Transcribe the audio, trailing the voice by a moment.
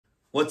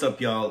What's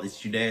up, y'all? It's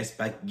Judeus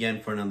back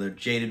again for another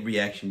Jaded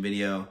reaction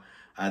video.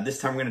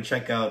 This time we're going to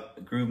check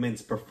out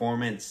Grvmnt's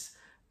performance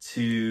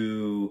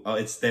to...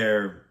 it's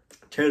their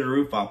Tear the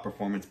Roof Off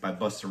performance by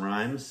Busta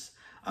Rhymes.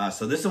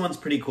 So this one's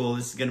pretty cool.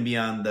 This is going to be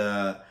on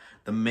the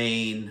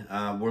main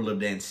World of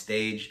Dance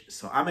stage.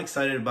 So I'm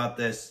excited about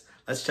this.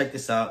 Let's check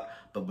this out.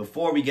 But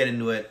before we get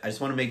into it, I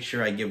just want to make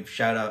sure I give a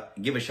shout out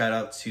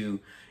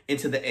to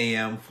Into the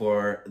AM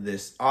for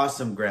this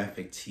awesome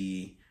graphic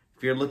tee.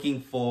 If you're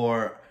looking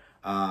for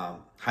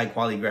high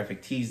quality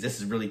graphic tees, this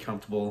is really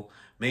comfortable.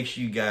 Make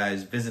sure you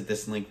guys visit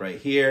this link right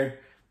here.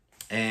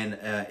 And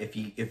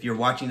if you're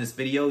watching this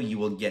video, you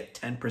will get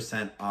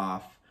 10%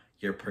 off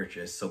your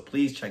purchase. So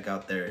please check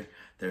out their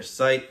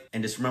site.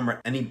 And just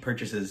remember, any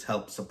purchases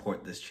help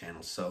support this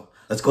channel. So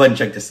let's go ahead and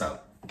check this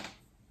out.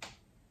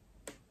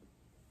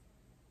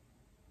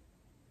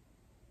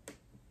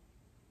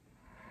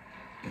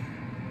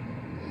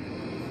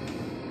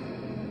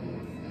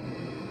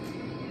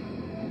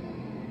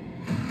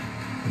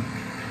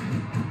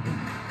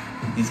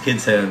 These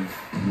kids have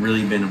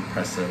really been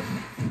impressive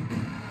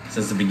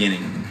since the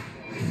beginning.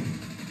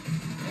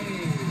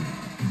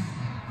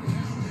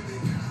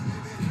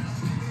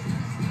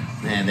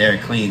 Man, they're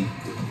clean.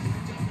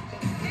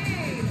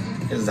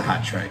 This is a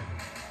hot track.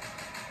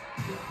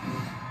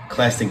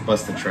 Classic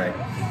Busta track.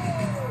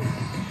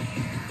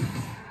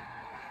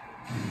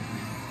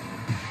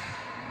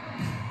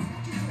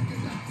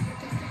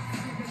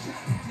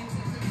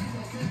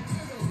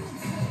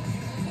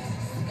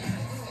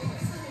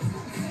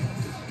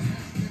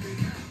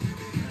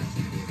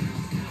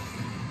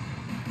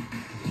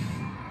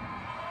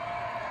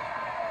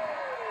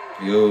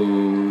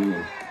 Yo,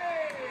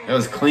 that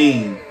was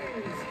clean,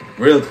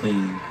 real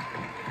clean.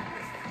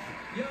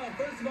 Yo,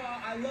 first of all,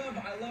 I love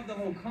the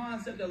whole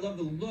concept. I love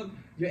the look.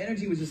 Your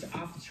energy was just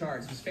off the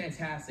charts. It was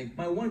fantastic.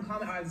 My one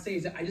comment I have to say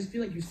is that I just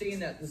feel like you're staying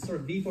in that sort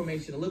of V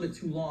formation a little bit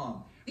too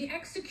long. The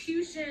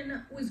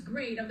execution was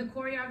great of the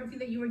choreography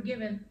that you were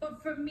given,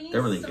 but for me,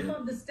 really some good.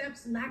 of the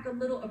steps lack a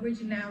little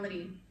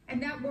originality,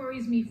 and that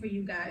worries me for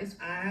you guys.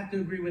 I have to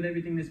agree with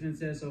everything that's been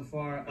said so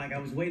far. Like, I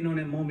was waiting on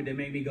that moment that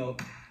made me go,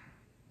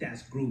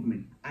 that's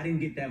Grvmt. I didn't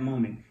get that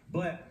moment,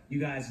 but you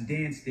guys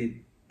danced it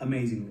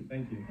amazingly.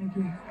 Thank you. Thank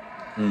you.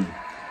 We're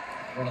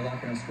gonna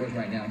lock in our scores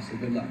right now, so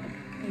good luck.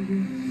 Thank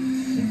you.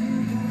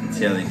 Let's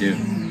see how they do.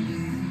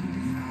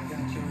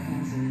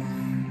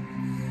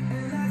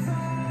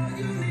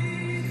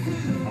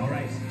 All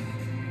right,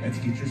 let's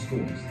get your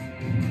scores.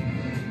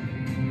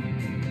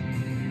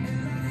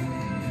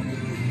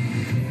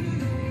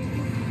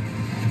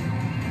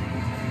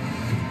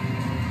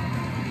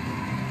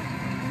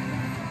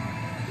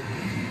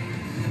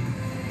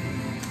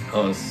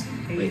 Oh, it's,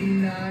 wait.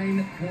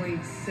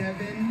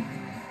 89.7.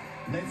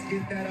 Let's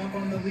get that up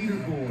on the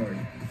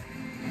leaderboard.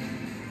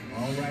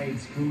 All right,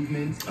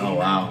 Grvmt. Oh,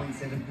 wow.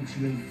 89.7 puts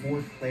you in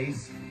 4th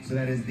place. So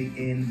that is the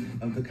end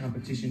of the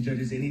competition.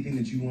 Judges, anything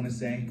that you want to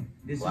say?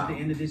 This is the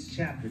end of this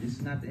chapter. This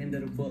is not the end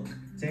of the book.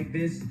 Take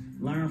this,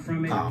 learn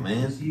from it. Oh,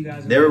 man. We'll see you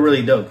guys. They were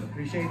really dope.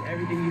 Appreciate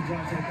everything you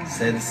brought to the competition.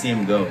 Sad to see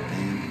him go,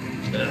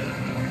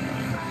 man.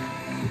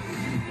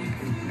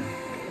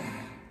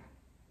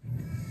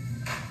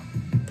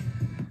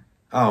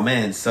 Oh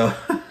man, so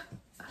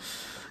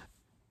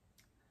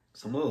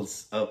some little.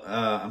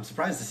 I'm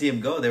surprised to see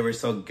him go. They were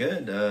so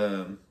good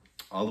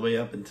all the way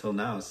up until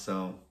now.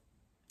 So,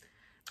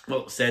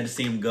 well, sad to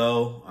see him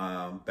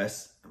go.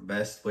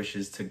 Best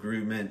wishes to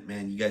Grvmt.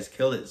 Man, you guys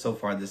killed it so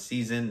far this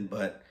season.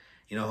 But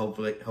you know,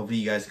 hopefully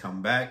you guys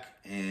come back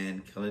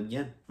and kill it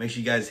again. Make sure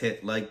you guys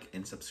hit like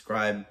and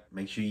subscribe.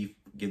 Make sure you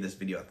give this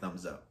video a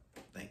thumbs up.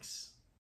 Thanks.